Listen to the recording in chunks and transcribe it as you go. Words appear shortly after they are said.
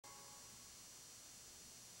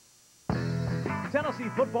Tennessee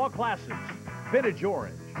Football Classics, Vintage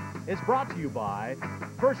Orange, is brought to you by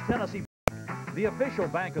First Tennessee, the official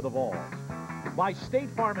bank of the Vols, by State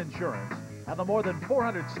Farm Insurance and the more than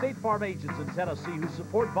 400 State Farm agents in Tennessee who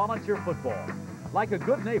support volunteer football. Like a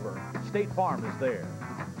good neighbor, State Farm is there.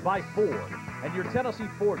 By Ford and your Tennessee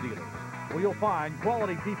Ford dealers, where you'll find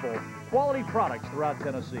quality people, quality products throughout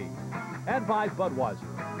Tennessee. And by Budweiser.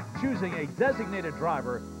 Choosing a designated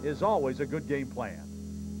driver is always a good game plan.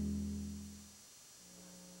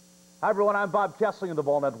 Hi, everyone. I'm Bob Kessling of the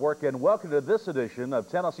Vol Network, and welcome to this edition of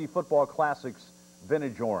Tennessee Football Classics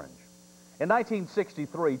Vintage Orange. In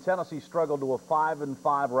 1963, Tennessee struggled to a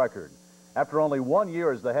 5-5 record. After only 1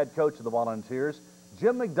 year as the head coach of the Volunteers,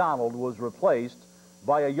 Jim McDonald was replaced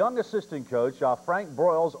by a young assistant coach off Frank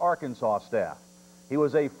Broyles' Arkansas staff. He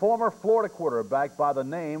was a former Florida quarterback by the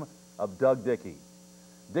name of Doug Dickey.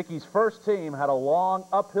 Dickey's first team had a long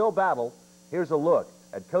uphill battle. Here's a look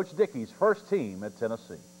at Coach Dickey's first team at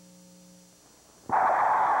Tennessee.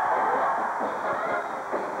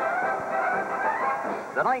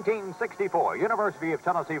 The 1964 University of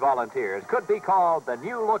Tennessee Volunteers could be called the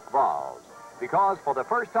New Look Vols, because for the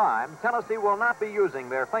first time, Tennessee will not be using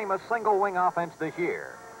their famous single-wing offense this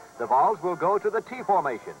year. The Vols will go to the T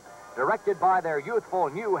formation, directed by their youthful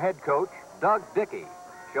new head coach, Doug Dickey,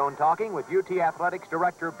 shown talking with UT Athletics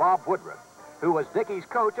director Bob Woodruff, who was Dickey's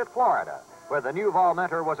coach at Florida, where the new Vol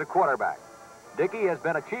mentor was a quarterback. Dickey has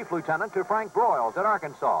been a chief lieutenant to Frank Broyles at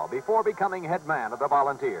Arkansas before becoming head man of the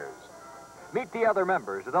Volunteers. Meet the other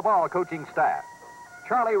members of the Vol coaching staff: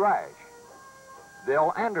 Charlie Rash,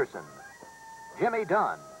 Bill Anderson, Jimmy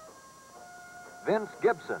Dunn, Vince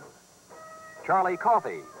Gibson, Charlie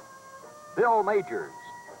Coffey, Bill Majors,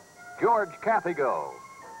 George Cathigo,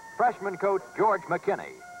 freshman coach George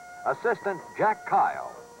McKinney, assistant Jack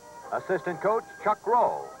Kyle, assistant coach Chuck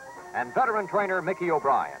Rowe, and veteran trainer Mickey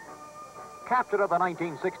O'Brien. Captain of the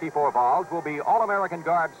 1964 Vols will be All-American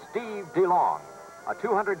guard Steve DeLong, a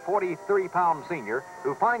 243-pound senior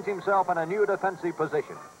who finds himself in a new defensive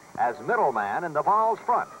position as middleman in the Vols'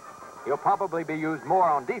 front. He'll probably be used more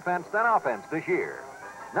on defense than offense this year.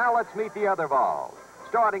 Now let's meet the other Vols,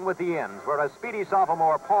 starting with the ends, where a speedy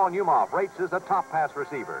sophomore Paul Newmoff rates as a top pass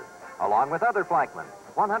receiver, along with other flankmen,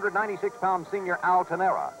 196-pound senior Al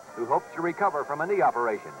Tenera, who hopes to recover from a knee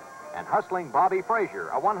operation, and hustling Bobby Frazier,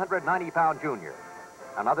 a 190-pound junior.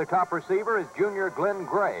 Another top receiver is junior Glenn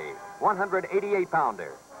Gray,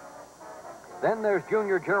 188-pounder. Then there's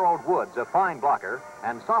junior Gerald Woods, a fine blocker,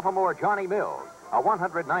 and sophomore Johnny Mills, a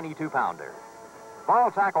 192-pounder.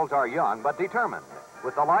 Vol tackles are young but determined,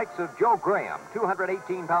 with the likes of Joe Graham,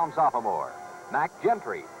 218-pound sophomore, Mac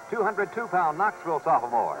Gentry, 202-pound Knoxville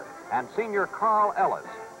sophomore, and senior Carl Ellis,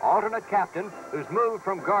 alternate captain who's moved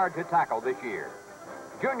from guard to tackle this year.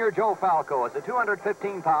 Junior Joe Falco is a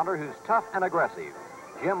 215-pounder who's tough and aggressive.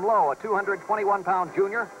 Jim Lowe, a 221-pound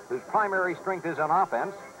junior whose primary strength is on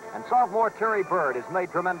offense, and sophomore Terry Bird has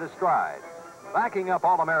made tremendous strides. Backing up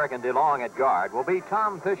All-American DeLong at guard will be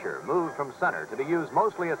Tom Fisher, moved from center to be used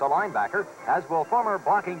mostly as a linebacker, as will former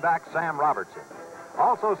blocking back Sam Robertson.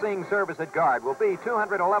 Also seeing service at guard will be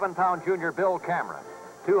 211-pound junior Bill Cameron,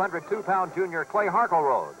 202-pound junior Clay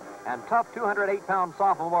Harkleroad, and tough 208-pound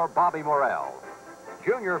sophomore Bobby Morrell.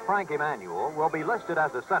 Junior Frank Emanuel will be listed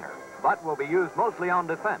as a center, but will be used mostly on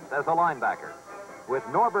defense as a linebacker, with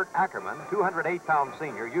Norbert Ackerman, 208-pound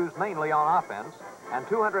senior, used mainly on offense, and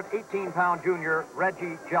 218-pound junior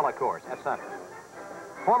Reggie Jellicourse at center.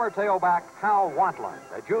 Former tailback Hal Wantland,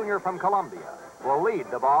 a junior from Columbia, will lead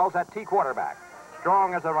the Vols at T quarterback.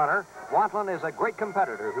 Strong as a runner, Wantland is a great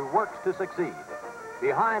competitor who works to succeed.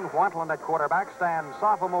 Behind Wantland at quarterback stands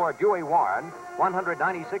sophomore Dewey Warren,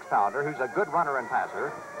 196-pounder, who's a good runner and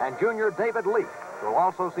passer, and junior David Leaf will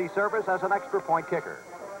also see service as an extra point kicker.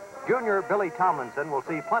 Junior Billy Tomlinson will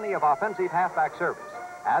see plenty of offensive halfback service,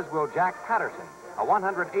 as will Jack Patterson, a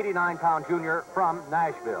 189-pound junior from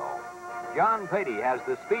Nashville. John Patey has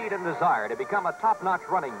the speed and desire to become a top-notch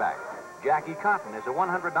running back. Jackie Cotton is a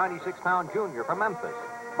 196-pound junior from Memphis.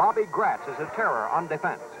 Bobby Gratz is a terror on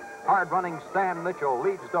defense. Hard-running Stan Mitchell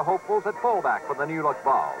leads the hopefuls at fullback for the New Look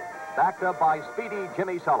Vols, backed up by speedy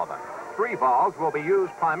Jimmy Sullivan. Three Vols will be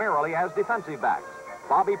used primarily as defensive backs.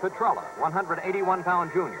 Bobby Petrella,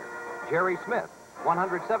 181-pound junior. Jerry Smith,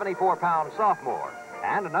 174-pound sophomore.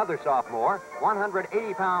 And another sophomore,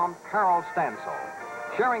 180-pound Harold Stansel.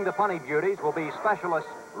 Sharing the punting duties will be specialists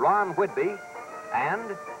Ron Whitby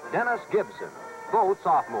and Dennis Gibson, both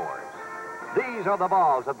sophomores. These are the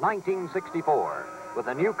Vols of 1964, with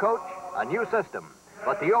a new coach, a new system,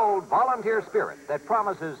 but the old volunteer spirit that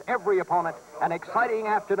promises every opponent an exciting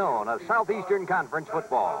afternoon of Southeastern Conference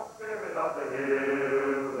football. Spirit of the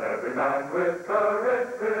hills, every man with courage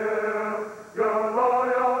fill. Your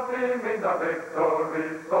loyalty means a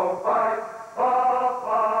victory, so fight, fight.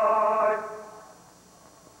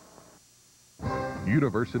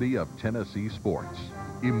 University of Tennessee Sports.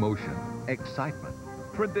 Emotion, excitement,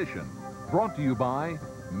 tradition. Brought to you by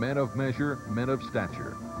Men of Measure, Men of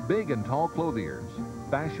Stature. Big and tall clothiers.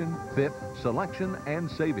 Fashion, fit, selection, and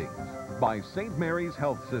savings. By St. Mary's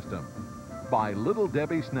Health System. By Little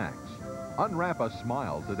Debbie Snacks. Unwrap a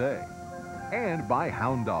smile today. And by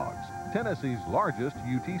Hound Dogs, Tennessee's largest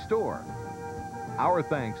UT store. Our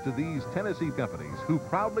thanks to these Tennessee companies who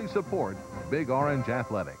proudly support Big Orange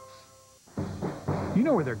Athletics. You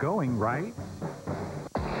know where they're going, right?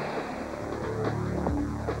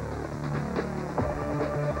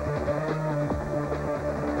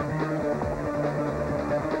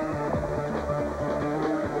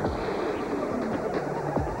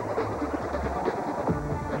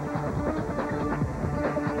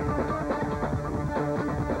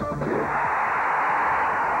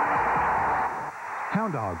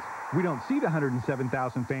 Hound Dogs. We don't see the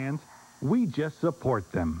 107,000 fans. We just support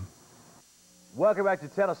them. Welcome back to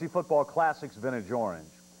Tennessee Football Classics Vintage Orange.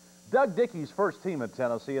 Doug Dickey's first team at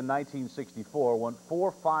Tennessee in 1964 went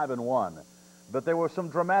 4-5-1, but there were some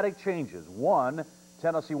dramatic changes. One,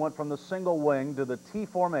 Tennessee went from the single wing to the T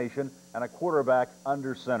formation and a quarterback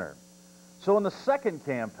under center. So in the second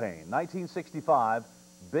campaign, 1965,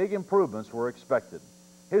 big improvements were expected.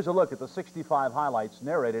 Here's a look at the 65 highlights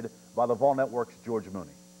narrated by the Vol Network's George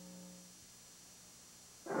Mooney.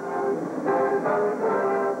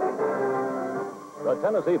 The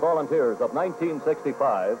Tennessee Volunteers of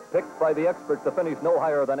 1965, picked by the experts to finish no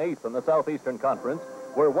higher than 8th in the Southeastern Conference,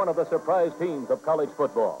 were one of the surprise teams of college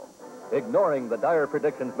football. Ignoring the dire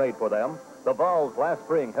predictions made for them, the Vols last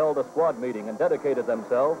spring held a squad meeting and dedicated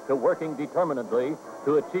themselves to working determinedly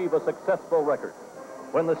to achieve a successful record.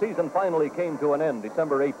 When the season finally came to an end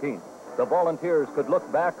December 18th, the Volunteers could look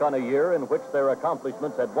back on a year in which their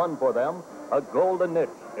accomplishments had won for them a golden niche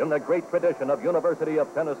in the great tradition of University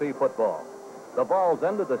of Tennessee football. The Vols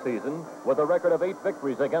ended the season with a record of 8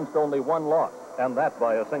 victories against only 1 loss, and that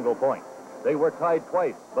by a single point. They were tied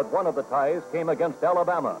twice, but one of the ties came against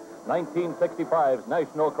Alabama, 1965's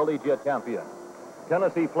national collegiate champion.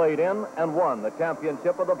 Tennessee played in and won the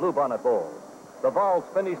championship of the Bluebonnet Bowl. The Vols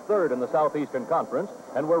finished 3rd in the Southeastern Conference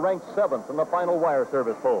and were ranked 7th in the final wire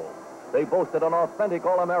service poll. They boasted an authentic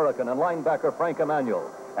All-American and linebacker Frank Emanuel,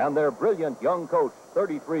 and their brilliant young coach,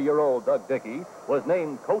 33-year-old Doug Dickey, was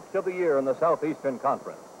named Coach of the Year in the Southeastern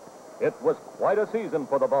Conference. It was quite a season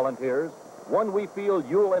for the Volunteers, one we feel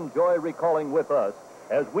you'll enjoy recalling with us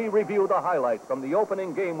as we review the highlights from the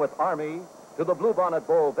opening game with Army to the Bluebonnet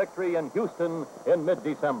Bowl victory in Houston in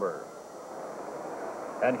mid-December.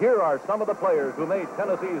 And here are some of the players who made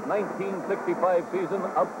Tennessee's 1965 season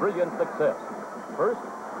a brilliant success. First,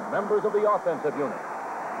 members of the offensive unit.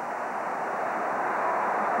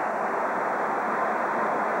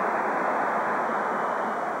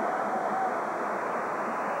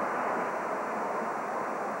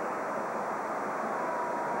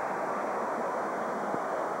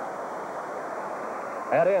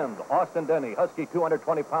 At end, Austin Denny, husky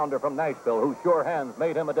 220-pounder from Nashville, whose sure hands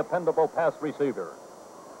made him a dependable pass receiver.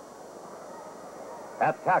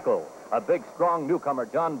 At tackle, a big, strong newcomer,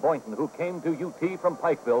 John Boynton, who came to UT from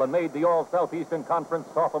Pikeville and made the All-Southeastern Conference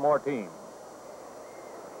sophomore team.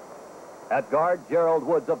 At guard, Gerald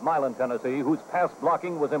Woods of Milan, Tennessee, whose pass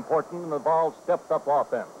blocking was important and the Vols stepped up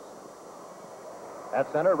offense.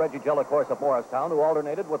 At center, Reggie Jellicourse of Morristown, who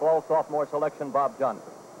alternated with all-sophomore selection Bob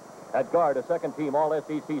Johnson. At guard, a second-team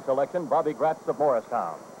All-SEC selection, Bobby Gratz of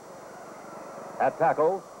Morristown. At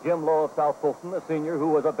tackle, Jim Lowe of South Fulton, a senior who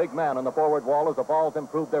was a big man on the forward wall as the Vols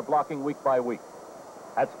improved their blocking week by week.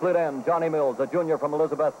 At split end, Johnny Mills, a junior from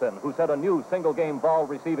Elizabethton, who set a new single-game Vol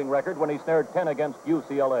receiving record when he snared 10 against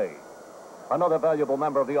UCLA. Another valuable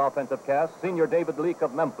member of the offensive cast, senior David Leake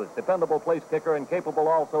of Memphis, dependable place kicker and capable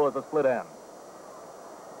also as a split end.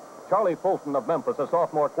 Charlie Fulton of Memphis, a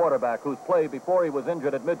sophomore quarterback whose play before he was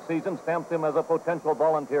injured at midseason stamped him as a potential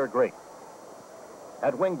Volunteer great.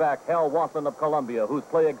 At wingback, Hal Wantlin of Columbia, whose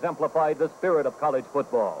play exemplified the spirit of college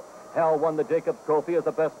football. Hal won the Jacobs Trophy as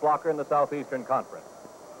the best blocker in the Southeastern Conference.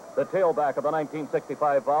 The tailback of the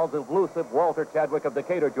 1965 Vols is elusive Walter Chadwick of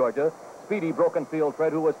Decatur, Georgia, speedy broken field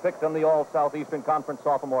threat who was picked on the All-Southeastern Conference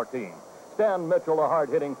sophomore team. Stan Mitchell, a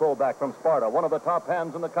hard-hitting fullback from Sparta, one of the top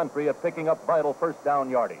hands in the country at picking up vital first down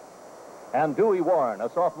yardage. And Dewey Warren, a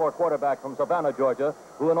sophomore quarterback from Savannah, Georgia,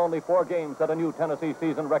 who in only 4 games set a new Tennessee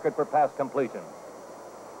season record for pass completion.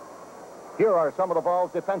 Here are some of the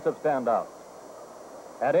Vols' defensive standouts.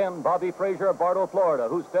 At end, Bobby Frazier of Bartow, Florida,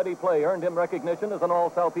 whose steady play earned him recognition as an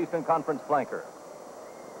All-Southeastern Conference flanker.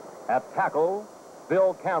 At tackle,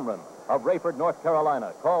 Bill Cameron of Rayford, North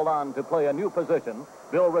Carolina, called on to play a new position.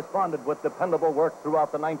 Bill responded with dependable work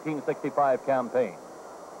throughout the 1965 campaign.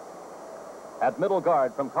 At middle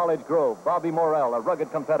guard from College Grove, Bobby Morrell, a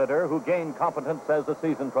rugged competitor who gained competence as the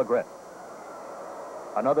season progressed.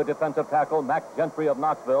 Another defensive tackle, Mac Gentry of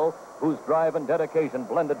Knoxville, whose drive and dedication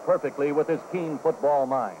blended perfectly with his keen football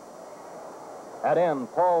mind. At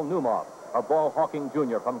end, Paul Newmoff, a ball hawking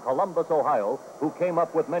junior from Columbus, Ohio, who came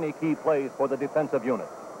up with many key plays for the defensive unit.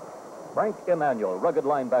 Frank Emanuel, rugged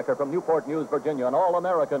linebacker from Newport News, Virginia, an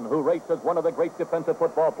All-American who rates as one of the great defensive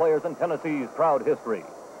football players in Tennessee's proud history.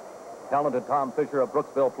 Talented Tom Fisher of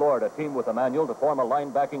Brooksville, Florida, teamed with Emanuel to form a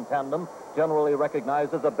linebacking tandem generally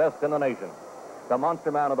recognized as the best in the nation. The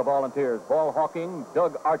monster man of the Volunteers, ball hawking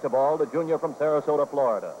Doug Archibald, a junior from Sarasota,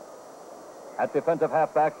 Florida. At defensive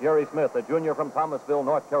halfback, Jerry Smith, a junior from Thomasville,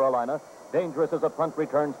 North Carolina, dangerous as a punt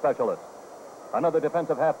return specialist. Another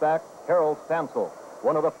defensive halfback, Harold Stansel,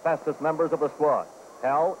 one of the fastest members of the squad.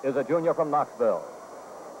 Hal is a junior from Knoxville.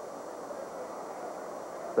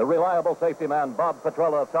 The reliable safety man, Bob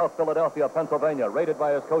Petrella of South Philadelphia, Pennsylvania, rated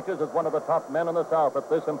by his coaches as one of the top men in the South at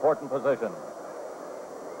this important position.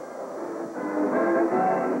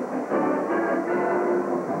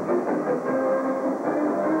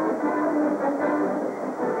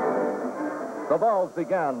 The Vols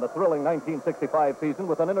began the thrilling 1965 season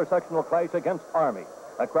with an intersectional clash against Army.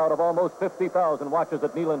 A crowd of almost 50,000 watches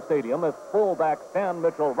at Neyland Stadium as fullback Stan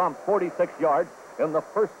Mitchell romped 46 yards in the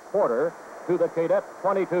first quarter to the Cadet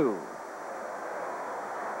 22.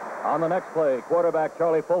 On the next play, quarterback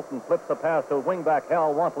Charlie Fulton flips the pass to wingback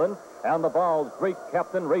Hal Wantlin, and the Vols' great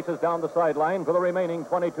captain races down the sideline for the remaining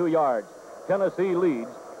 22 yards. Tennessee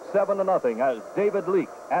leads 7-0 as David Leake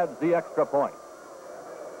adds the extra point.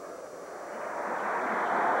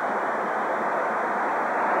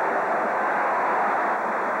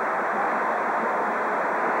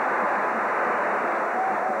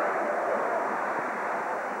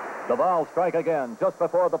 The Vols strike again just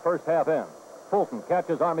before the first half ends. Fulton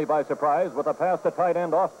catches Army by surprise with a pass to tight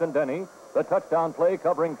end Austin Denny. The touchdown play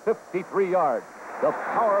covering 53 yards. The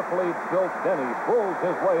powerfully built Denny pulls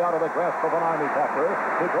his way out of the grasp of an Army tackler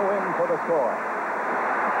to go in for the score.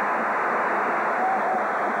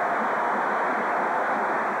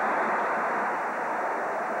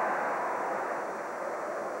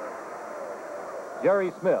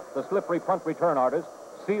 Jerry Smith, the slippery punt return artist,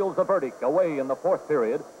 seals the verdict away in the fourth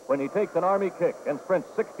period when he takes an Army kick and sprints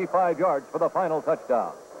 65 yards for the final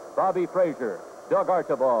touchdown. Bobby Frazier, Doug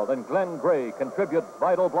Archibald, and Glenn Gray contribute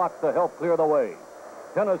vital blocks to help clear the way.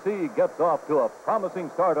 Tennessee gets off to a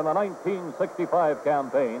promising start in the 1965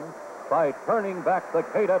 campaign by turning back the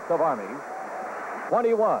Cadets of Army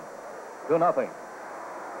 21-0.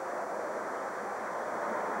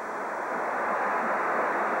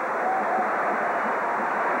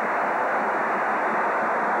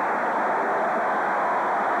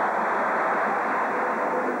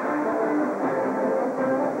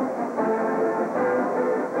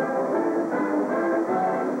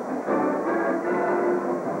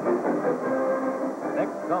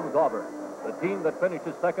 Auburn, the team that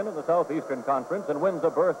finishes second in the Southeastern Conference and wins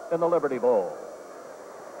a berth in the Liberty Bowl.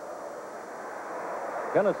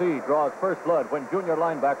 Tennessee draws first blood when junior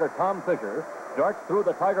linebacker Tom Fisher darts through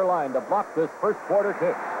the Tiger line to block this first quarter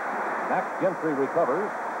kick. Mac Gentry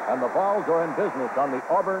recovers, and the Vols are in business on the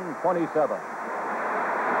Auburn 27.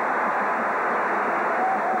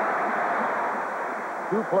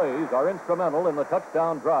 Two plays are instrumental in the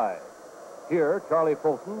touchdown drive. Here, Charlie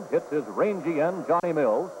Fulton hits his rangy end, Johnny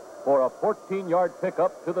Mills, for a 14-yard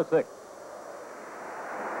pickup to the 6.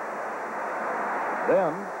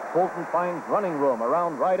 Then, Fulton finds running room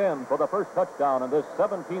around right end for the first touchdown in this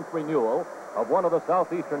 17th renewal of one of the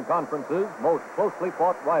Southeastern Conference's most closely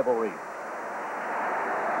fought rivalries.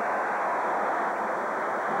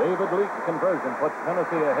 David Leake's conversion puts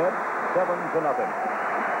Tennessee ahead 7-0.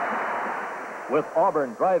 With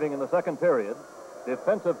Auburn driving in the second period,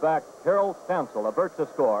 defensive back Harold Stansel averts a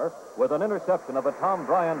score with an interception of a Tom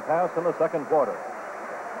Bryan pass in the second quarter.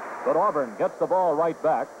 But Auburn gets the ball right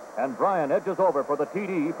back, and Bryan edges over for the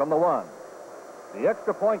TD from the 1. The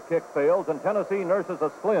extra point kick fails, and Tennessee nurses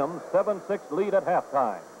a slim 7-6 lead at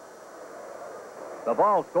halftime. The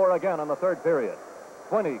Vols score again in the third period.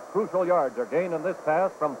 20 crucial yards are gained in this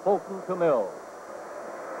pass from Fulton to Mills.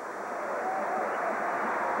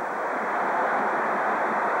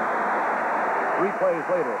 Three plays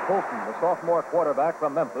later, Fulton, the sophomore quarterback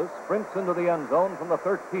from Memphis, sprints into the end zone from the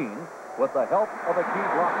 13 with the help of a key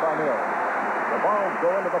block by Mills. The Vols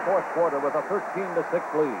go into the fourth quarter with a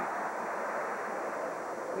 13-6 lead.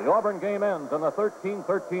 The Auburn game ends in a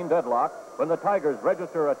 13-13 deadlock when the Tigers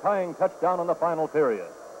register a tying touchdown in the final period.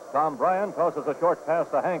 Tom Bryan tosses a short pass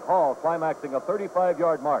to Hank Hall, climaxing a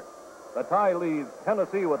 35-yard mark. The tie leaves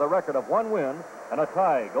Tennessee with a record of 1 win and a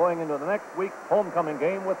tie going into the next week's homecoming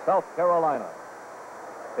game with South Carolina.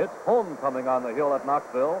 It's homecoming on the hill at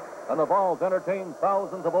Knoxville, and the Vols entertain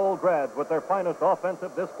thousands of old grads with their finest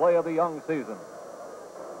offensive display of the young season.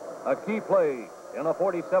 A key play in a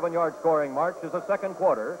 47-yard scoring march is the second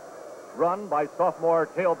quarter, run by sophomore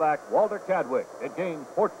tailback Walter Chadwick. It gains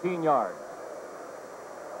 14 yards.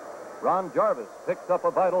 Ron Jarvis picks up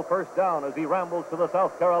a vital first down as he rambles to the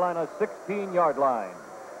South Carolina 16-yard line.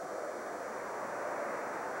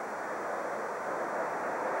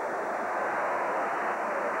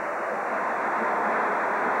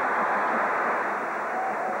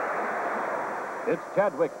 It's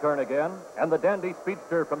Chadwick's turn again, and the dandy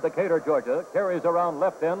speedster from Decatur, Georgia, carries around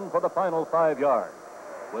left end for the final 5 yards.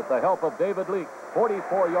 With the help of David Leake's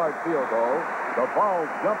 44-yard field goal, the Vols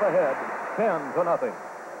jump ahead 10-0.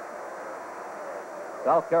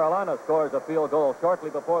 South Carolina scores a field goal shortly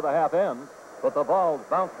before the half ends, but the Vols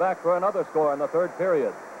bounce back for another score in the third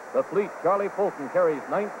period. The fleet Charlie Fulton carries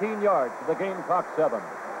 19 yards to the Gamecock 7.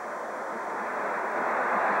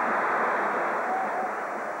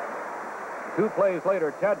 Two plays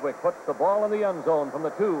later, Chadwick puts the ball in the end zone from the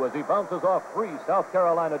 2 as he bounces off 3 South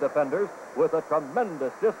Carolina defenders with a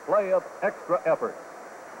tremendous display of extra effort.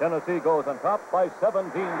 Tennessee goes on top by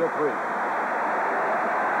 17-3.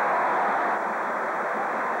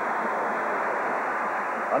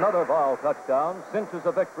 Another Vol touchdown cinches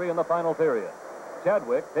a victory in the final period.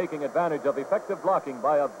 Chadwick, taking advantage of effective blocking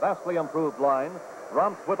by a vastly improved line,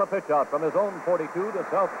 romps with a pitch out from his own 42 to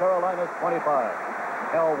South Carolina's 25.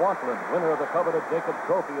 Hal Wantlin, winner of the coveted Jacobs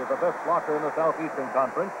Trophy as the best blocker in the Southeastern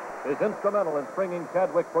Conference, is instrumental in springing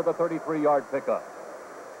Chadwick for the 33-yard pickup.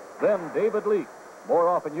 Then David Leake, more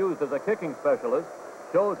often used as a kicking specialist,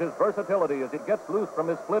 shows his versatility as he gets loose from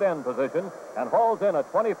his split end position and hauls in a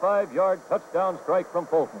 25-yard touchdown strike from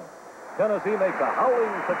Fulton. Tennessee makes a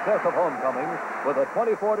howling success of homecoming with a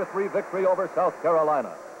 24-3 victory over South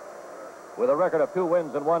Carolina. With a record of 2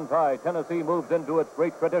 wins and 1 tie, Tennessee moves into its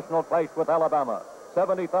great traditional clash with Alabama.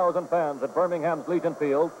 70,000 fans at Birmingham's Legion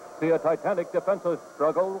Field see a titanic defensive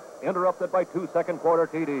struggle interrupted by 2 second-quarter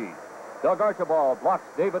TDs. Doug Archibald blocks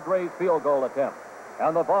David Ray's field goal attempt,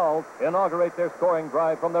 and the Vols inaugurate their scoring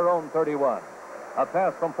drive from their own 31. A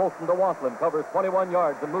pass from Fulton to Wantlin covers 21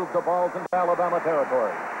 yards and moves the Vols into Alabama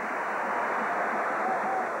territory.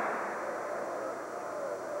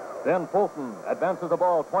 Then Fulton advances the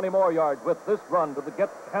ball 20 more yards with this run to get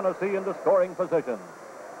Tennessee into scoring position.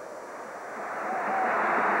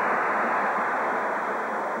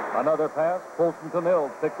 Another pass, Fulton to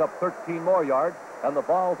Mills, picks up 13 more yards, and the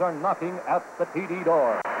Vols are knocking at the TD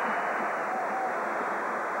door.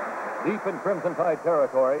 Deep in Crimson Tide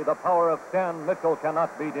territory, the power of Stan Mitchell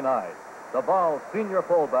cannot be denied. The Vols' senior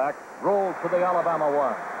fullback rolls to the Alabama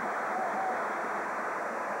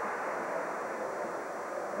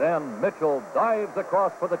 1. Then Mitchell dives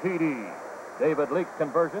across for the TD. David Leake's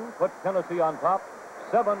conversion puts Tennessee on top,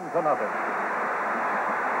 7-0.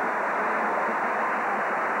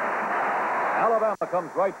 Alabama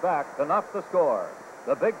comes right back to notch the score.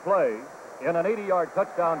 The big play in an 80-yard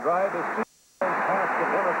touchdown drive is pass to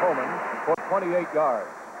Dennis Holman for 28 yards.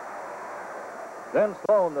 Then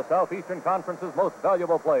Sloan, the Southeastern Conference's most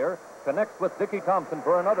valuable player, connects with Dickie Thompson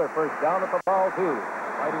for another first down at the foul 2.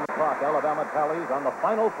 Fighting the clock, Alabama tallies on the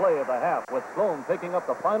final play of the half, with Sloan picking up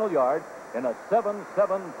the final yard in a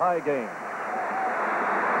 7-7 tie game.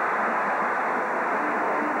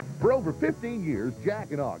 For over 15 years,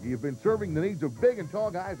 Jack and Augie have been serving the needs of big and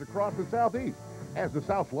tall guys across the Southeast. As the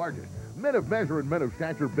South's largest men of measure and men of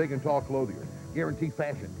stature big and tall clothier, guarantee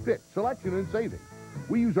fashion, fit, selection, and savings.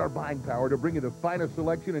 We use our buying power to bring you the finest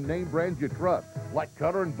selection and name brands you trust, like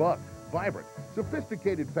Cutter and Buck, vibrant,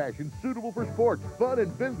 sophisticated fashion suitable for sports, fun,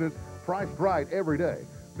 and business, priced right every day.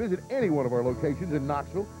 Visit any one of our locations in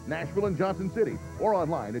Knoxville, Nashville, and Johnson City, or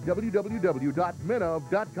online at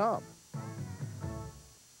www.menof.com.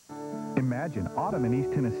 Imagine autumn in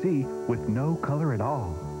East Tennessee with no color at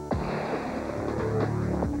all.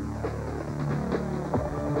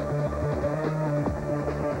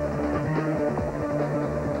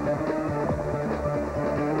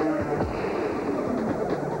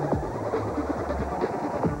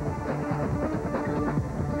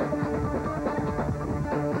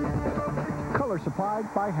 Color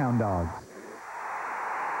supplied by Hound Dogs.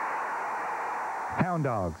 Hound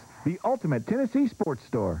Dogs, the ultimate Tennessee sports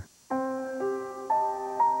store.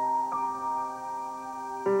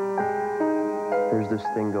 this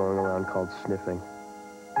thing going around called sniffing.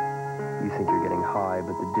 You think you're getting high,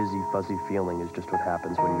 but the dizzy, fuzzy feeling is just what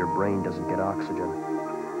happens when your brain doesn't get oxygen.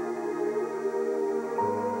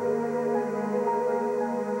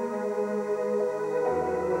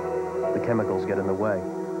 The chemicals get in the way.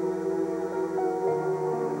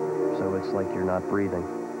 So it's like you're not breathing.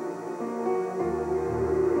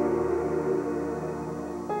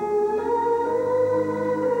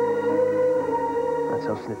 That's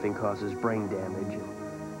how sniffing causes brain damage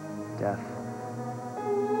and death.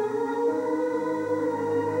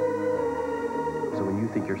 So when you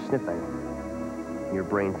think you're sniffing, your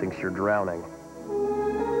brain thinks you're drowning.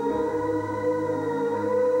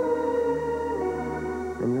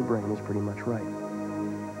 And your brain is pretty much right.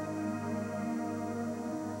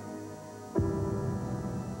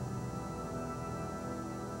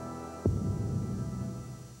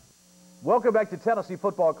 Welcome back to Tennessee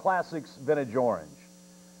Football Classics Vintage Orange.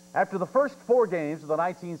 After the first 4 games of the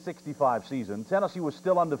 1965 season, Tennessee was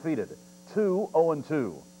still undefeated,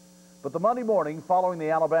 2-0-2. But the Monday morning following the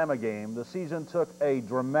Alabama game, the season took a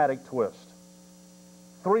dramatic twist.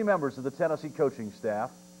 3 members of the Tennessee coaching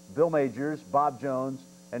staff, Bill Majors, Bob Jones,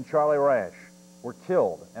 and Charlie Rash, were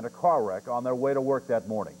killed in a car wreck on their way to work that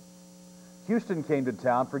morning. Houston came to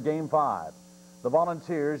town for Game 5. The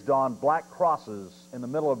Volunteers donned black crosses in the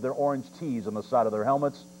middle of their orange tees on the side of their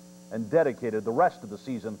helmets and dedicated the rest of the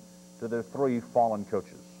season to their 3 fallen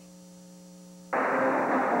coaches.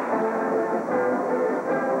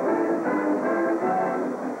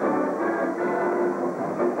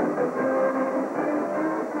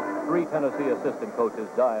 Three Tennessee assistant coaches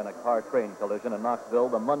die in a car train collision in Knoxville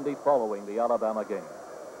the Monday following the Alabama game.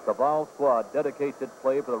 The Vol squad dedicates its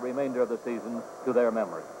play for the remainder of the season to their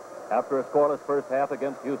memory. After a scoreless first half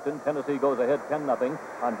against Houston, Tennessee goes ahead 10-0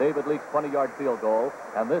 on David Leake's 20-yard field goal,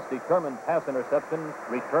 and this determined pass interception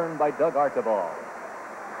returned by Doug Archibald.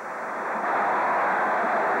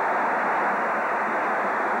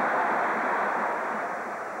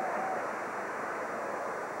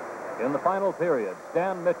 In the final period,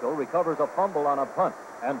 Stan Mitchell recovers a fumble on a punt,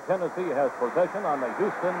 and Tennessee has possession on the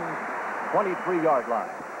Houston 23-yard line.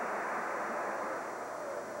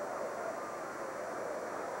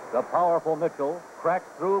 The powerful Mitchell cracks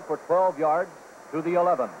through for 12 yards to the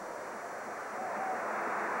 11.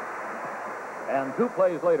 And 2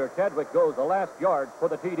 plays later, Chadwick goes the last yards for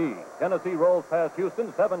the TD. Tennessee rolls past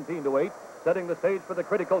Houston 17-8, setting the stage for the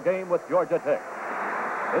critical game with Georgia Tech.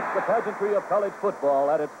 It's the pageantry of college football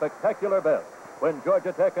at its spectacular best when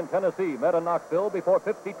Georgia Tech and Tennessee met in Knoxville before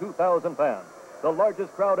 52,000 fans, the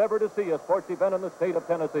largest crowd ever to see a sports event in the state of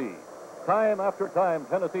Tennessee. Time after time,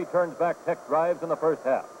 Tennessee turns back Tech drives in the first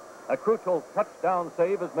half. A crucial touchdown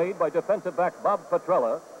save is made by defensive back Bob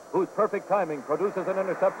Petrella, whose perfect timing produces an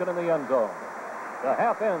interception in the end zone. The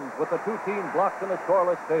half ends with the 2 teams locked in a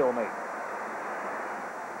scoreless stalemate.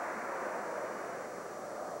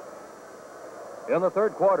 In the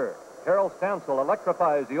third quarter, Terrell Stansel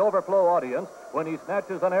electrifies the overflow audience when he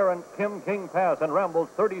snatches an errant Kim King pass and rambles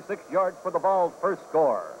 36 yards for the Vols' first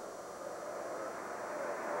score.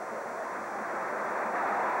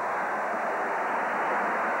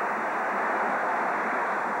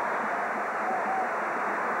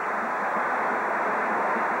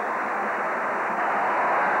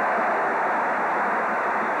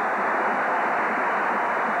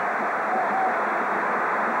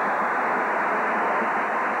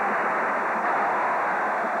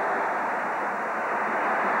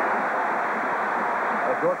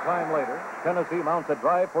 Time later, Tennessee mounts a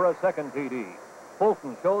drive for a second TD.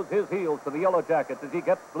 Fulton shows his heels to the Yellow Jackets as he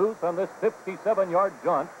gets loose on this 57-yard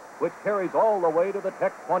jaunt, which carries all the way to the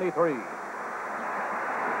Tech 23.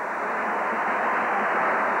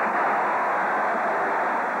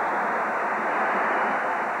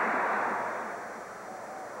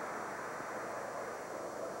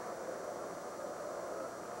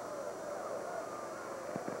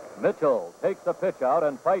 Mitchell takes the pitch out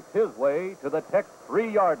and fights his way to the Tech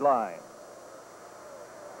 3-yard line.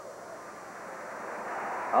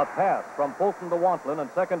 A pass from Fulton to Wantlin and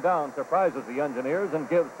second down surprises the Engineers and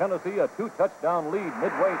gives Tennessee a 2-touchdown lead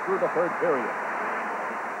midway through the third period.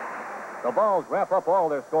 The Vols wrap up all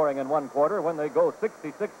their scoring in one quarter when they go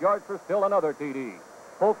 66 yards for still another TD.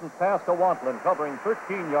 Fulton's pass to Wantlin, covering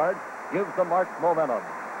 13 yards, gives the March momentum.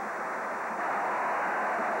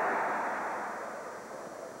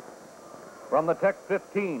 From the Tech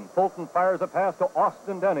 15, Fulton fires a pass to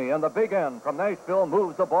Austin Denny, and the big end from Nashville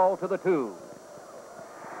moves the ball to the 2.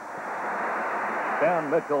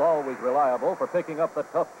 Stan Mitchell, always reliable for picking up the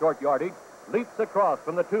tough short yardage, leaps across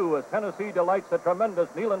from the 2 as Tennessee delights the tremendous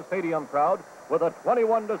Neyland Stadium crowd with a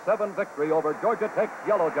 21-7 victory over Georgia Tech's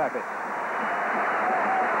Yellow Jackets.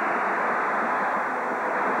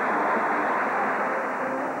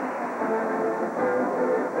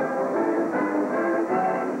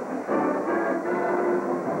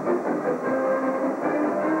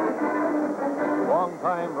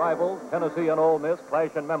 Tennessee and Ole Miss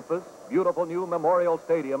clash in Memphis, beautiful new Memorial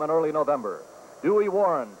Stadium in early November. Dewey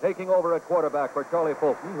Warren, taking over at quarterback for Charlie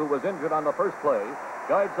Fulton, who was injured on the first play,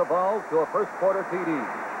 guides the Vols to a first-quarter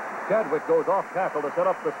TD. Chadwick goes off tackle to set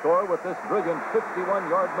up the score with this brilliant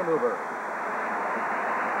 51-yard maneuver.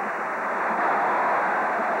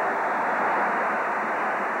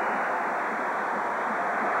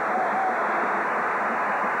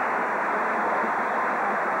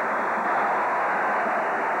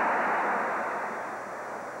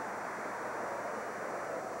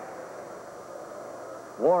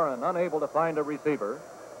 Warren, unable to find a receiver,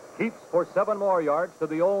 keeps for 7 more yards to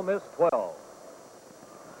the Ole Miss 12.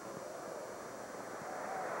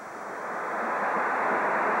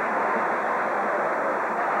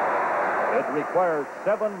 It requires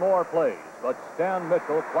 7 more plays, but Stan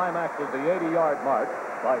Mitchell climaxes the 80-yard mark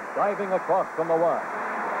by diving across from the 1.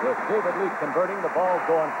 With David Leake converting, the Vols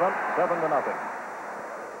go in front 7-0.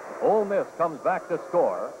 Ole Miss comes back to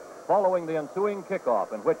score following the ensuing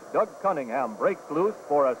kickoff in which Doug Cunningham breaks loose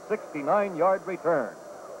for a 69-yard return.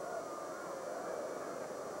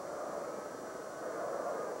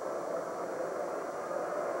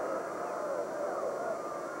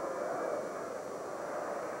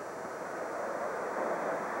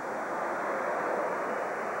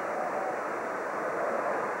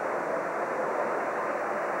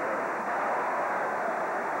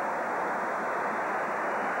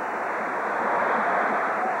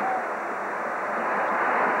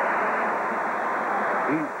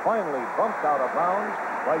 He's finally bumped out of bounds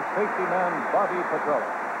by safety man Bobby Petrella.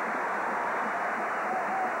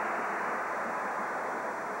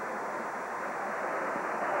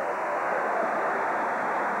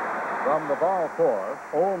 From the ball 4,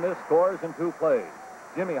 Ole Miss scores in 2 plays.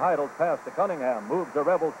 Jimmy Heidel's pass to Cunningham moves the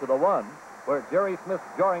Rebels to the 1, where Jerry Smith's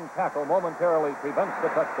jarring tackle momentarily prevents the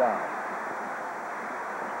touchdown.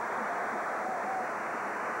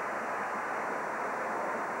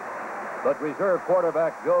 But reserve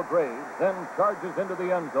quarterback Joe Graves then charges into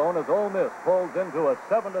the end zone as Ole Miss pulls into a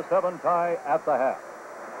 7-7 tie at the half.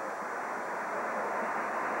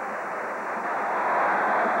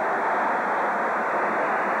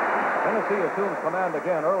 Tennessee assumes command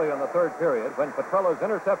again early in the 3rd period when Petrella's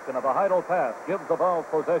interception of a Heidel pass gives the Vols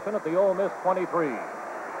possession at the Ole Miss 23.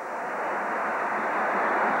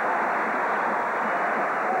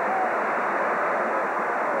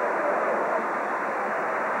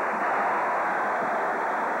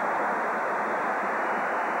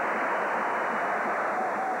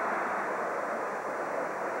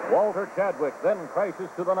 Walter Chadwick then crashes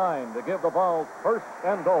to the 9 to give the Vols 1st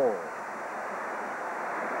and goal.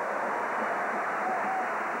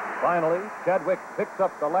 Finally, Chadwick picks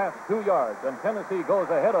up the last 2 yards, and Tennessee goes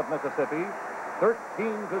ahead of Mississippi 13-7.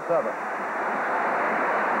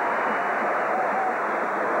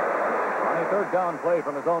 On a 3rd down play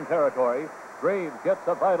from his own territory, Graves gets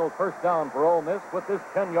a vital 1st down for Ole Miss with this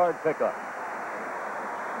 10-yard pickup.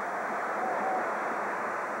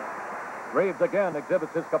 Graves again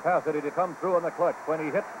exhibits his capacity to come through in the clutch when he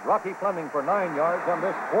hits Rocky Fleming for 9 yards on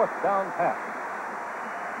this 4th down pass.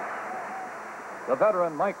 The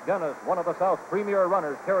veteran Mike Dennis, one of the South's premier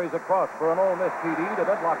runners, carries across for an Ole Miss TD to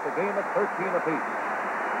deadlock the game at 13 apiece.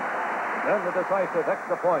 Then the decisive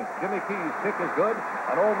extra point. Jimmy Key's kick is good,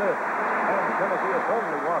 and Ole Miss hands Tennessee its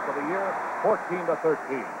only loss of the year,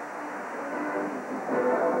 14-13.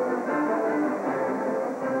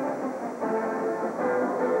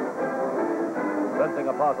 Sensing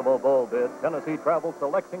a possible bowl bid, Tennessee travels to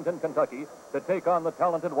Lexington, Kentucky to take on the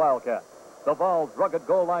talented Wildcats. The Vols' rugged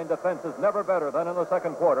goal line defense is never better than in the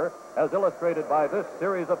 2nd quarter, as illustrated by this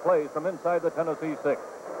series of plays from inside the Tennessee 6.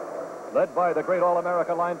 Led by the great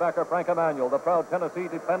All-America linebacker Frank Emanuel, the proud Tennessee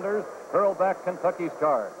defenders hurl back Kentucky's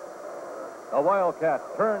charge. The Wildcats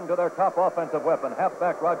turn to their top offensive weapon,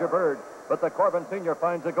 halfback Roger Byrd, but the Corbin Sr.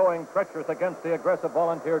 finds it going treacherous against the aggressive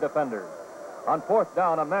Volunteer defenders. On 4th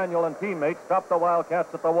down, Emanuel and teammates stop the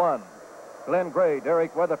Wildcats at the 1. Glenn Gray,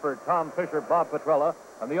 Derek Weatherford, Tom Fisher, Bob Petrella,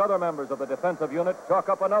 and the other members of the defensive unit chalk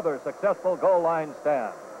up another successful goal line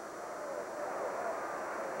stand.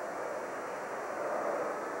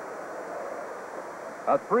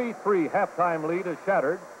 A 3-3 halftime lead is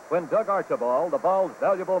shattered when Doug Archibald, the Vols'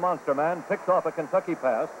 valuable monster man, picks off a Kentucky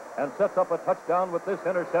pass and sets up a touchdown with this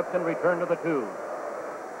interception return to the 2.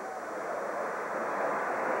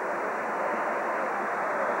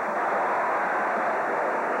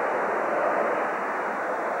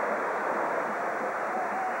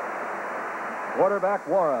 Quarterback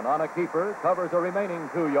Warren on a keeper covers the remaining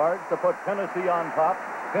 2 yards to put Tennessee on top,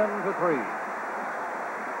 10-3.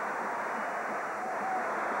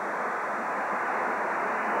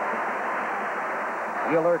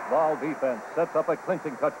 The alert Vol defense sets up a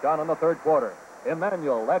clinching touchdown in the third quarter.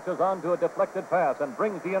 Emmanuel latches on to a deflected pass and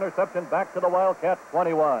brings the interception back to the Wildcat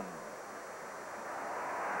 21.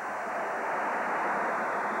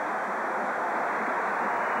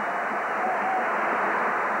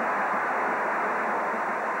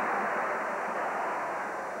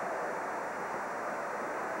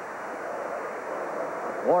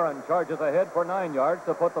 Warren charges ahead for 9 yards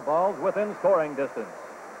to put the Vols within scoring distance.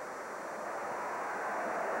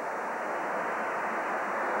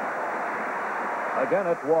 Again,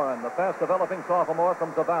 it's Warren, the fast-developing sophomore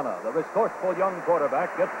from Savannah. The resourceful young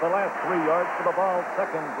quarterback gets the last 3 yards for the Vols'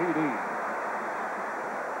 second TD.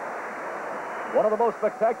 One of the most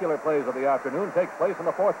spectacular plays of the afternoon takes place in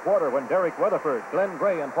the fourth quarter when Derek Weatherford, Glenn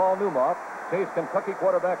Gray, and Paul Newmoff chase Kentucky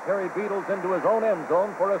quarterback Harry Beadles into his own end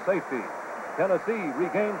zone for a safety. Tennessee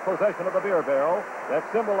regains possession of the beer barrel that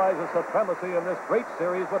symbolizes supremacy in this great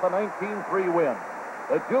series with a 19-3 win.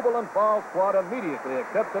 The jubilant Vols squad immediately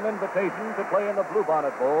accepts an invitation to play in the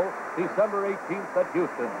Bluebonnet Bowl December 18th at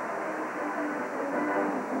Houston.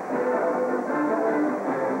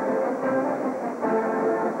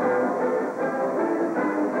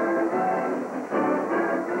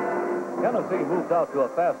 Tennessee moves out to a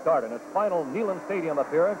fast start in its final Neyland Stadium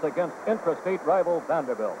appearance against intrastate rival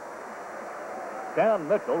Vanderbilt. Stan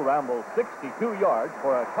Mitchell rambles 62 yards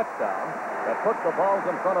for a touchdown that puts the Vols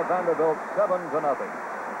in front of Vanderbilt 7-0.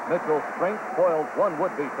 Mitchell's strength foils one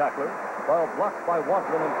would-be tackler, while blocks by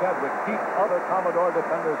Wantlin and Chadwick keep other Commodore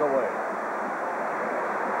defenders away.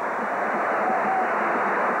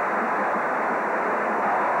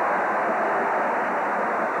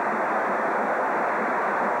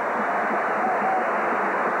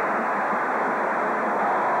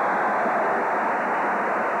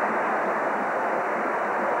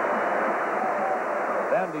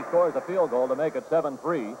 Vandy scores a field goal to make it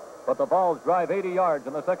 7-3, but the Vols drive 80 yards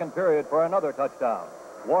in the second period for another touchdown.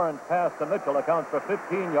 Warren's pass to Mitchell accounts for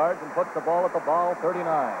 15 yards and puts the ball at the Vol 39.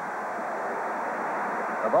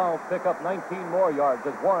 The Vols pick up 19 more yards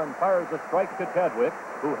as Warren fires a strike to Chadwick,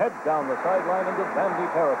 who heads down the sideline into Vandy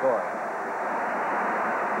territory.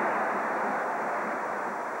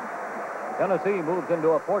 Tennessee moves into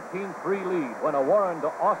a 14-3 lead when a Warren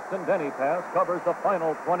to Austin Denny pass covers the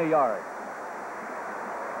final 20 yards.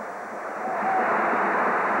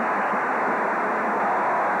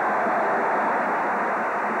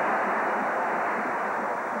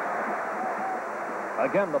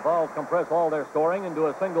 Again, the Vols compress all their scoring into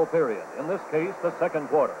a single period, in this case, the second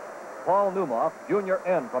quarter. Paul Newmoff, junior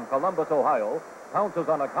end from Columbus, Ohio, pounces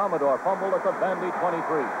on a Commodore fumble at the Vandy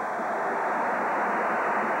 23.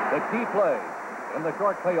 The key play in the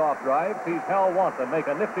short payoff drive sees Hal Wantlin make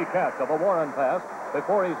a nifty catch of a Warren pass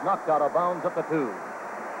before he's knocked out of bounds at the 2.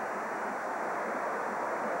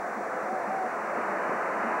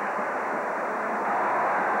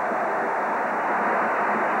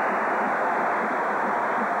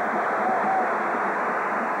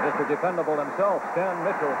 Mr. Dependable himself, Stan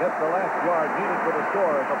Mitchell, hits the last yard needed for the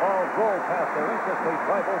score as the Vols roll past their interstate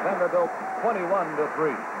rival Vanderbilt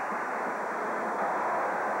 21-3.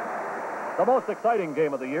 The most exciting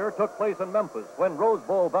game of the year took place in Memphis when Rose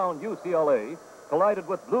Bowl-bound UCLA collided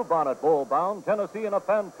with Bluebonnet Bowl-bound Tennessee in a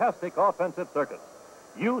fantastic offensive circus.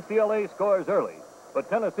 UCLA scores early, but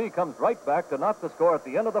Tennessee comes right back to knock the score at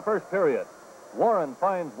the end of the first period. Warren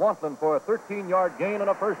finds Wantlin for a 13-yard gain and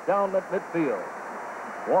a first down at midfield.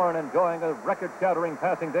 Warren, enjoying a record-shattering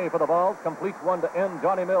passing day for the Vols, completes one to end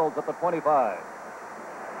Johnny Mills at the 25.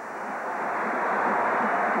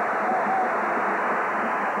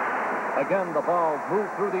 Again, the Vols move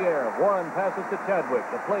through the air. Warren passes to Chadwick.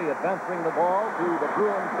 The play advancing the ball to the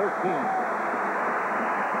Bruin 13.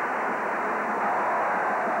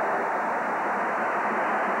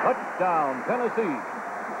 Touchdown, Tennessee.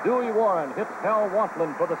 Dewey Warren hits Hal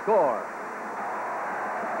Wantlin for the score.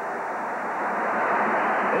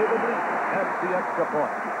 David Leach adds the extra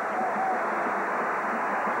point.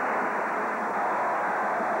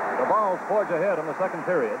 The Vols forge ahead in the second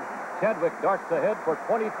period. Chadwick darts ahead for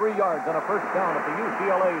 23 yards and a first down at the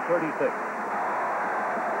UCLA 36.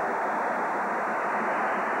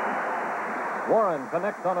 Warren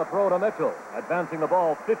connects on a throw to Mitchell, advancing the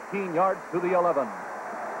ball 15 yards to the 11.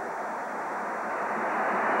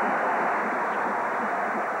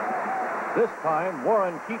 This time,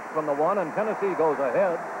 Warren keeps from the 1, and Tennessee goes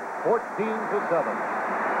ahead 14-7.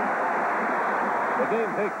 The game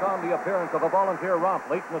takes on the appearance of a volunteer romp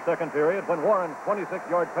late in the second period when Warren's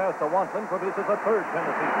 26-yard pass to Wantlin produces a third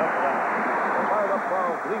Tennessee touchdown. The fired-up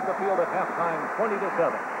Vols lead the field at halftime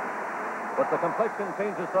 20-7. But the complexion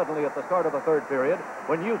changes suddenly at the start of the third period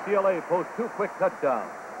when UCLA posts 2 quick touchdowns.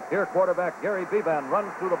 Here, quarterback Gary Beban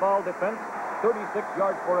runs through the ball defense, 36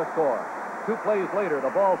 yards for a score. 2 plays later, the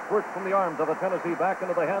ball squirts from the arms of a Tennessee back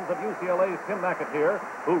into the hands of UCLA's Tim McAteer,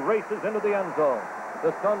 who races into the end zone.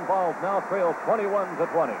 The Sun Vols now trail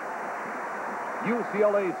 21-20.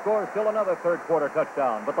 UCLA scores still another third-quarter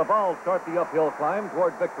touchdown, but the Vols start the uphill climb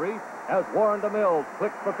toward victory as Warren DeMills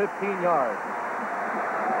clicks for 15 yards.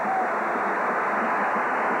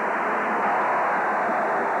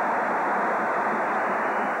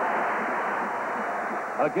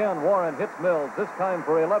 Again, Warren hits Mills, this time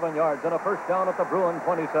for 11 yards and a first down at the Bruin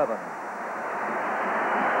 27.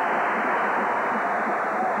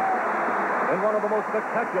 In one of the most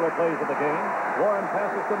spectacular plays of the game, Warren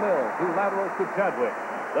passes to Mills, who laterals to Chadwick.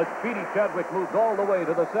 The speedy Chadwick moves all the way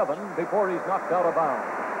to the 7 before he's knocked out of bounds.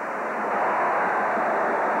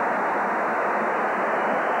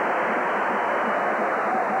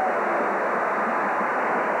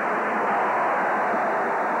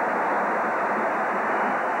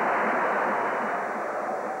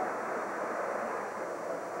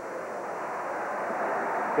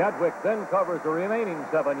 Chadwick then covers the remaining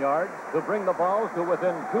 7 yards to bring the Vols to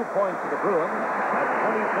within 2 points of the Bruins at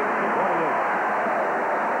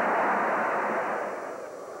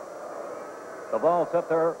 26-28. The Vols set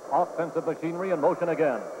their offensive machinery in motion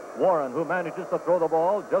again. Warren, who manages to throw the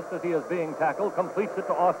ball just as he is being tackled, completes it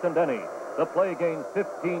to Austin Denny. The play gains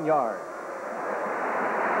 15 yards.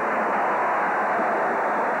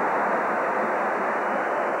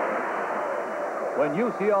 When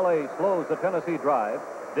UCLA slows the Tennessee drive,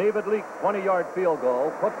 David Leake's 20-yard field goal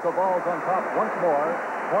puts the Vols on top once more,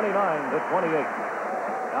 29-28.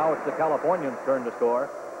 Now it's the Californians' turn to score.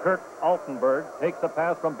 Kirk Altenberg takes a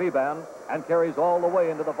pass from Beban and carries all the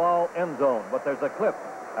way into the Vol end zone, but there's a clip,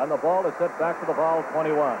 and the ball is set back to the Vol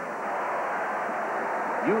 21.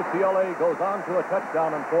 UCLA goes on to a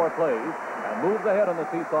touchdown in 4 plays and moves ahead in the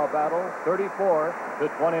seesaw battle,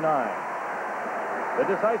 34-29. The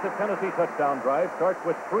decisive Tennessee touchdown drive starts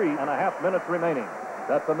with 3.5 minutes remaining.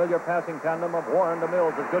 That familiar passing tandem of Warren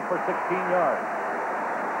DeMills is good for 16 yards.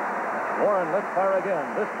 Warren lets fire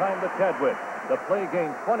again, this time to Chadwick. The play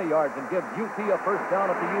gains 20 yards and gives UT a first down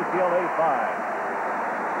at the UCLA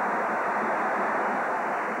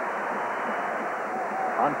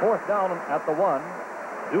 5. On 4th down at the 1,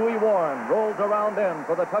 Dewey Warren rolls around end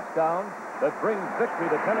for the touchdown that brings victory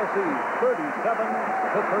to Tennessee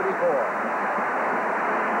 37-34.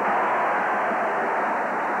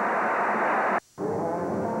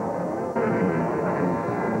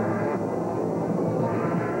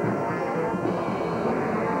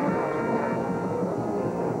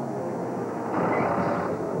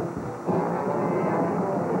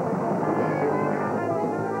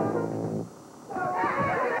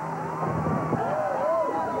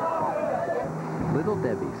 Little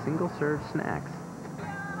Debbie single-serve snacks.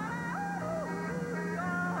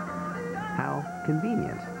 How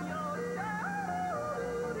convenient.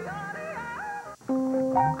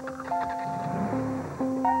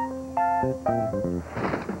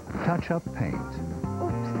 Touch-up paint.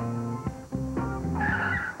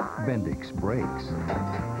 Bendix brakes.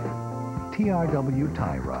 TRW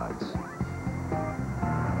tie rods.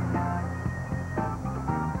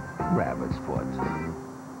 Rabbit's foot.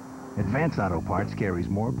 Advance Auto Parts carries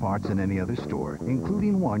more parts than any other store,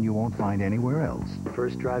 including one you won't find anywhere else.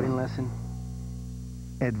 First driving lesson?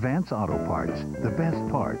 Advance Auto Parts. The best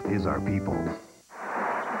part is our people.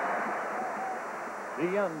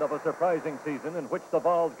 The end of a surprising season in which the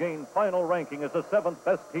Vols gained final ranking as the 7th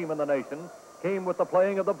best team in the nation came with the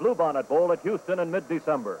playing of the Bluebonnet Bowl at Houston in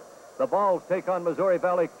mid-December. The Vols take on Missouri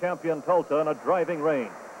Valley champion Tulsa in a driving rain.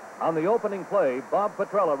 On the opening play, Bob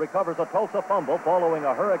Petrella recovers a Tulsa fumble following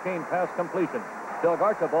a hurricane pass completion. Doug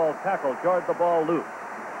Archibald's tackle jarred the ball loose.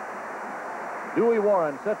 Dewey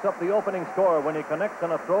Warren sets up the opening score when he connects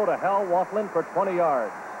on a throw to Hal Watlin for 20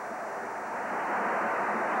 yards.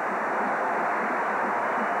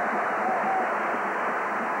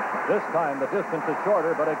 This time the distance is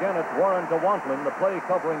shorter, but again it's Warren to Watlin, the play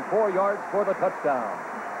covering 4 yards for the touchdown.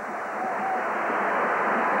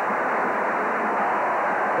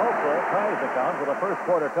 Ties the count with a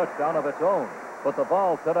first-quarter touchdown of its own. But the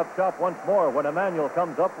Vols set up shop once more when Emanuel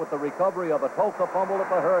comes up with the recovery of a Tulsa fumble at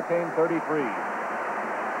the Hurricane 33.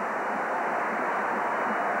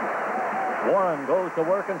 Warren goes to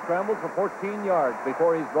work and scrambles for 14 yards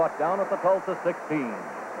before he's brought down at the Tulsa 16.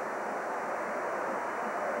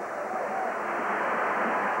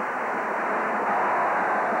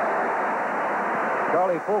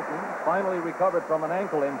 Charlie Fulton finally recovered from an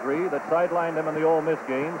ankle injury that sidelined him in the Ole Miss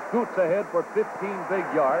game, scoots ahead for 15 big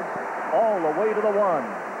yards, all the way to the 1.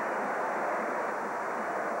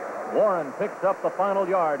 Warren picks up the final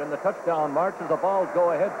yard in the touchdown march as the Vols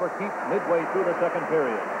go ahead for keeps midway through the second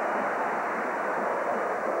period.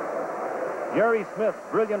 Jerry Smith's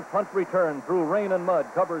brilliant punt return through rain and mud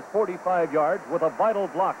covers 45 yards with a vital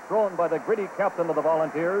block thrown by the gritty captain of the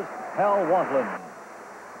Volunteers, Hal Wantlin.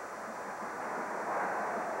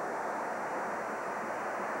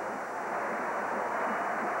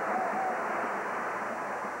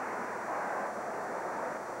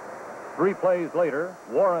 Three plays later,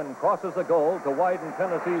 Warren crosses the goal to widen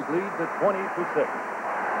Tennessee's lead to 20-6.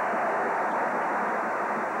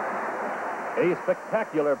 A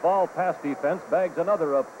spectacular ball pass defense bags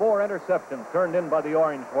another of 4 interceptions turned in by the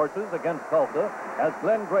Orange Horses against Tulsa as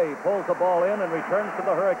Glenn Gray pulls the ball in and returns to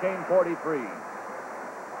the Hurricane 43.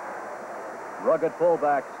 Rugged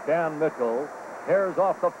fullback Stan Mitchell tears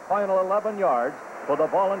off the final 11 yards for the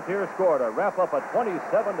Volunteer score to wrap up a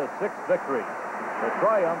 27-6 victory. The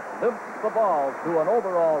triumph lifts the Vols to an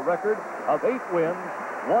overall record of 8 wins,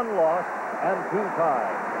 1 loss, and 2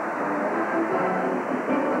 ties.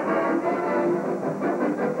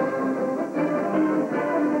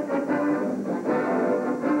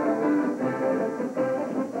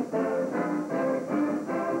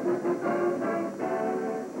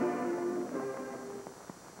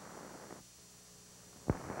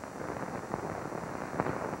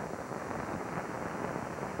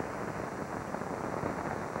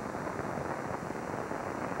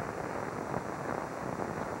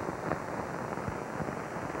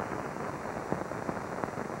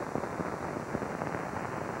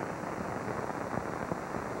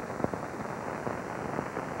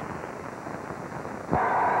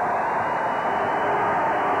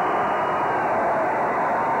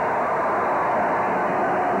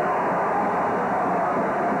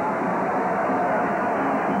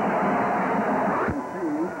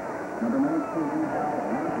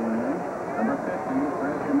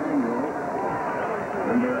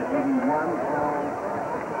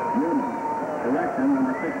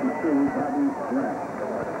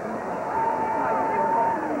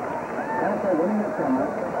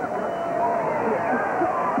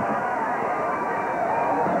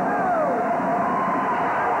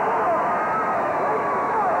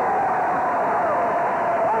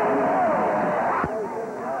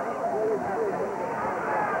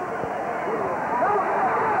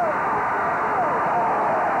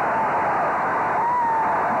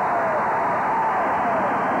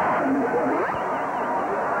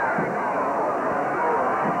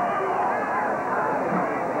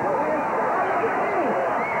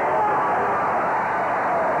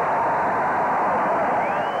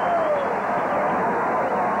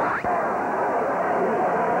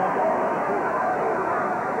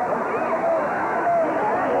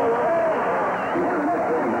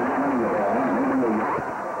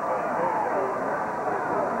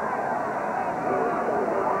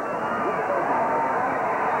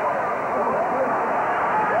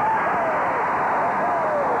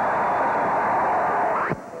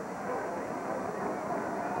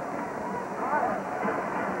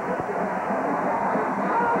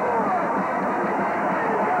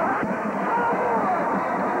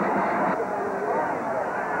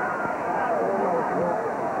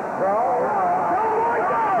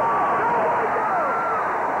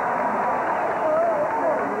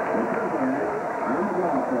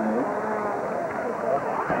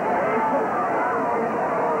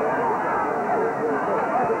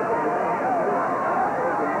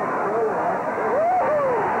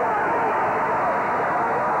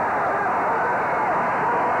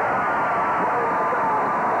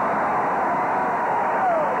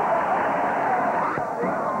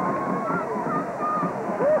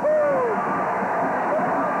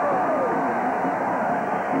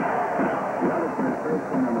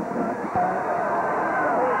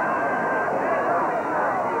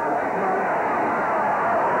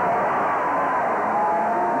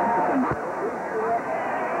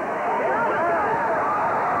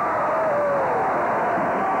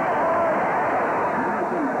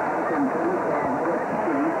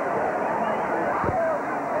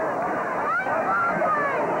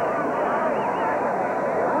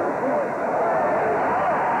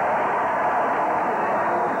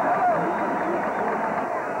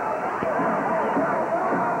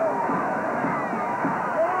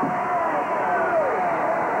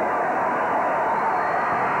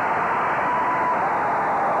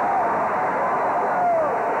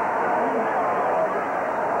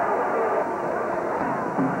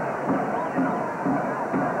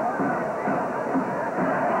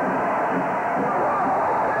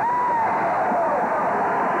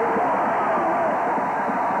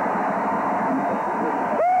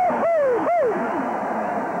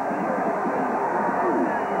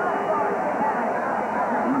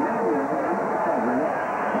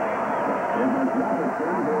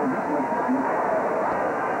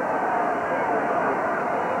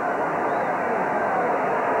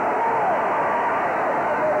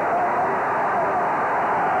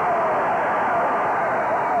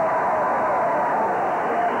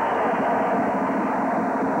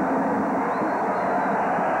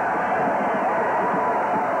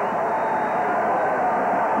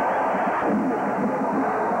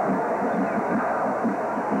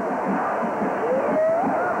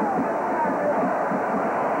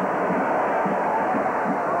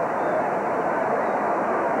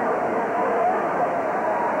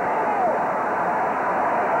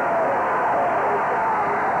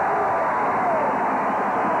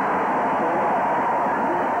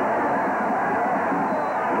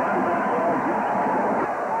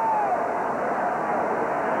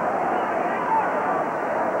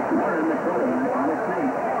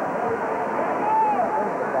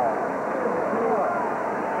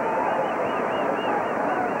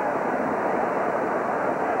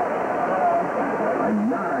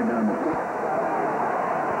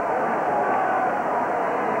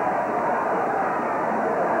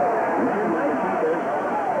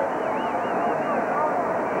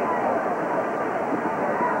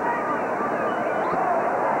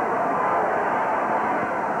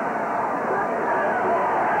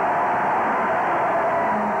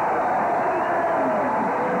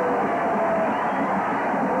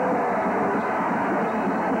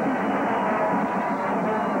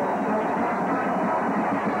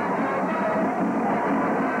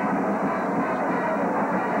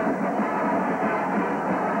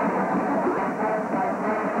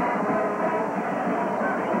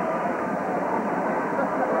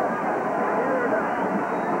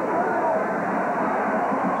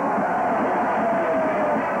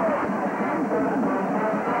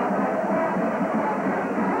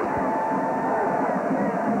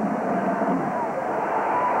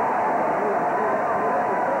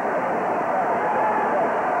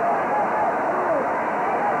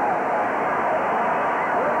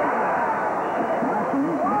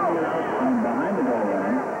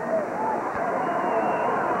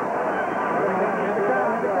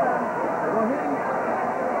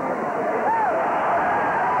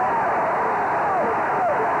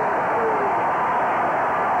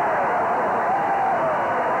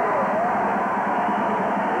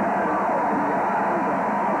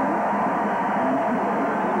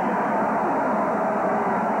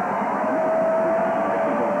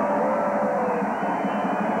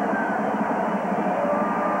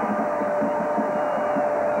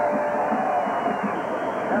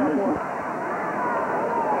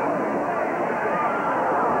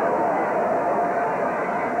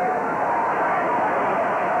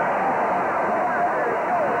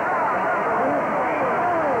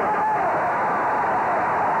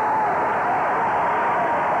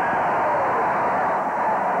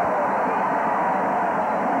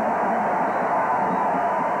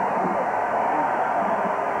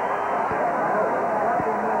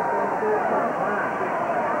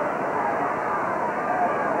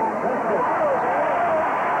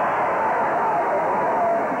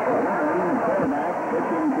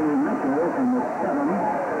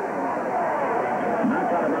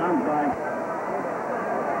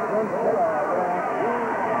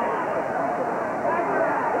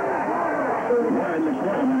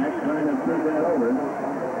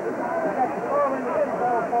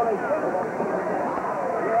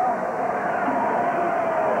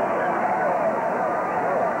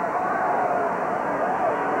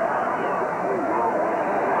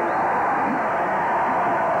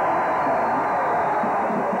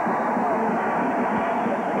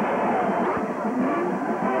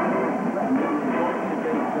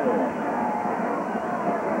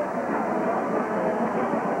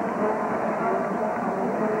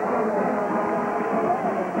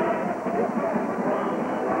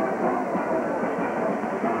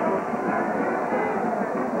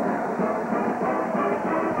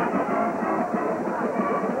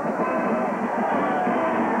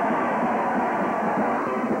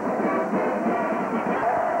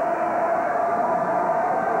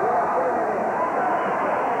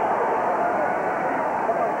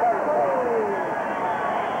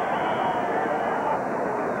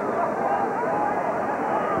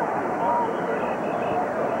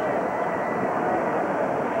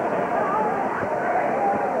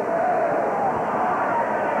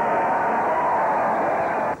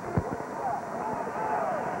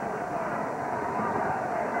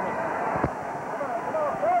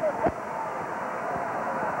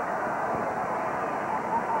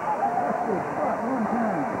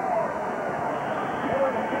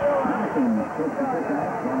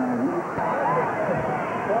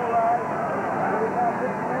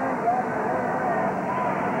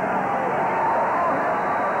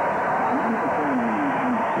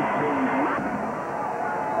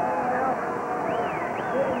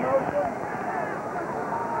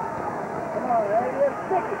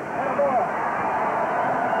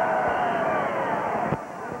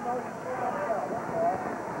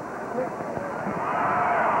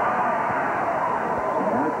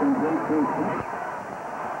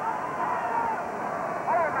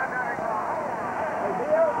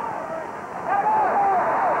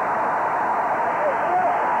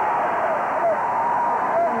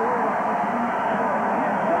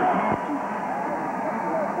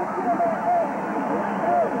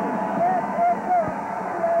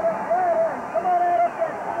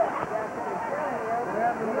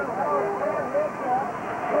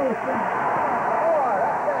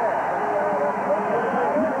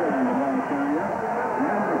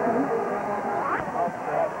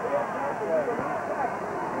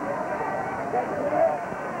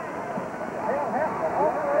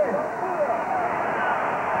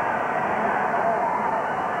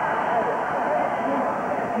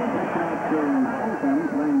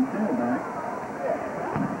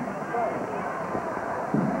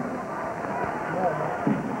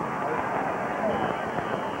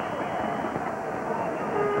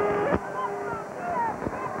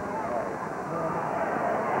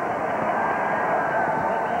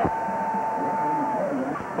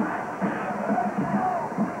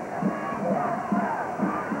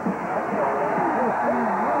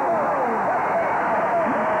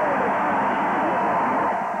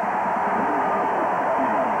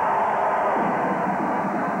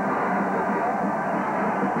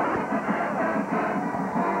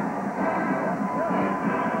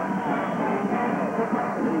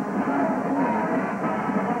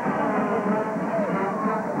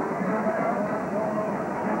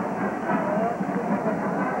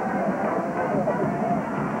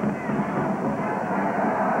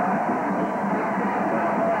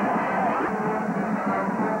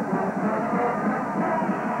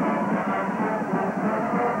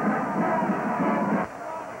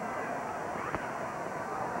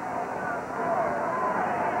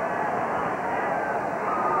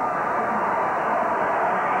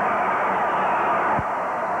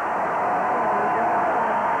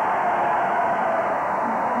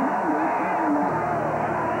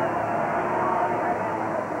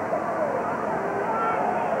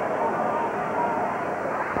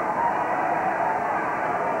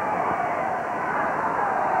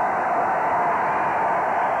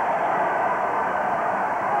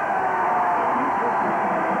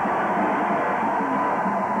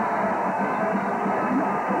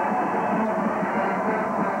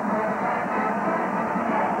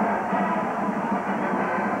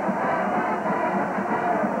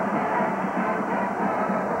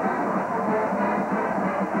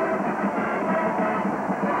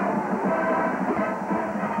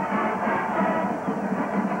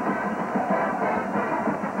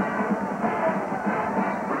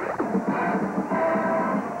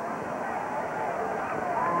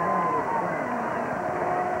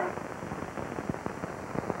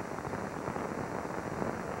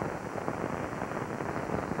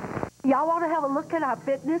 Y'all want to have a look at our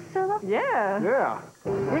fitness center? Yeah. Yeah.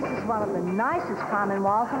 This is one of the nicest climbing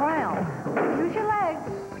walls around. Use your legs.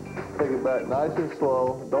 Take it back nice and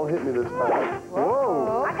slow. Don't hit me this time.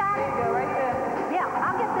 Whoa. I got it. Go right there. Yeah,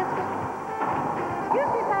 I'll get this one.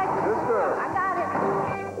 Excuse me, Peggy. Sister. I got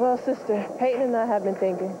it. Well, sister, Peyton and I have been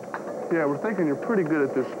thinking. Yeah, we're thinking you're pretty good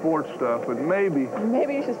at this sports stuff, but maybe...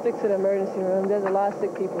 Maybe you should stick to the emergency room. There's a lot of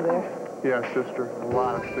sick people there. Yeah, sister, a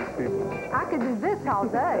lot of sick people. I could do this all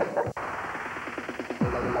day.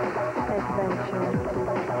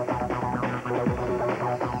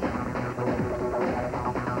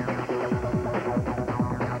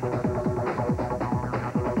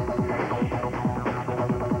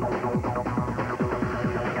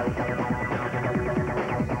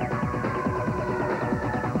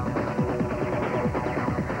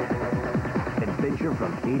 Adventure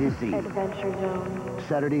from A to Z. Adventure Zone.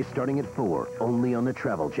 Saturday starting at 4, only on the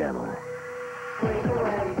Travel Channel.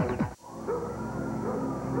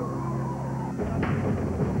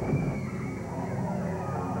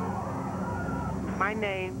 My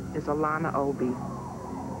name is Alana Obi.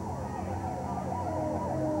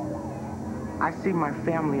 I see my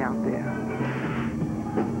family out there.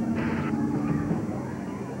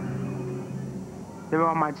 They're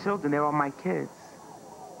all my children, they're all my kids.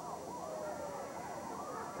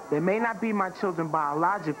 They may not be my children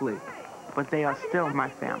biologically, but they are still my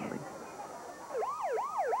family.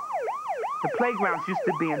 The playgrounds used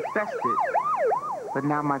to be infested, but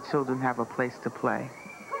now my children have a place to play.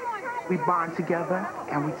 We bond together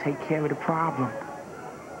and we take care of the problem.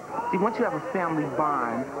 See, once you have a family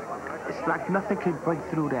bond, it's like nothing can break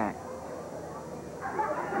through that.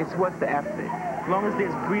 It's worth the effort. As long as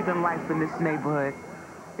there's breathing life in this neighborhood,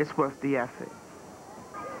 it's worth the effort.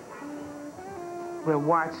 We're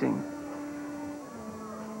watching.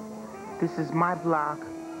 This is my block.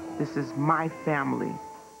 This is my family.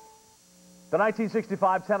 The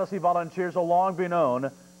 1965 Tennessee Volunteers will long be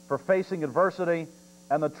known for facing adversity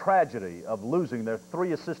and the tragedy of losing their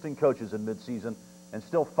 3 assistant coaches in midseason and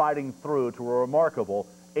still fighting through to a remarkable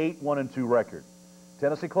 8-1-2 record.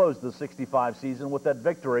 Tennessee closed the 65 season with that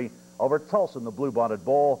victory over Tulsa in the Bluebonnet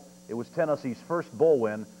Bowl. It was Tennessee's first bowl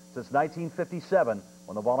win since 1957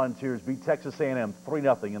 when the Volunteers beat Texas A&M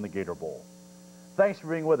 3-0 in the Gator Bowl. Thanks for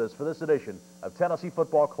being with us for this edition of Tennessee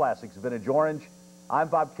Football Classics Vintage Orange. I'm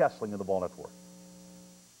Bob Kessling of the Ball Network.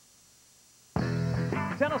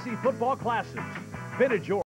 Tennessee Football Classics Vintage Orange.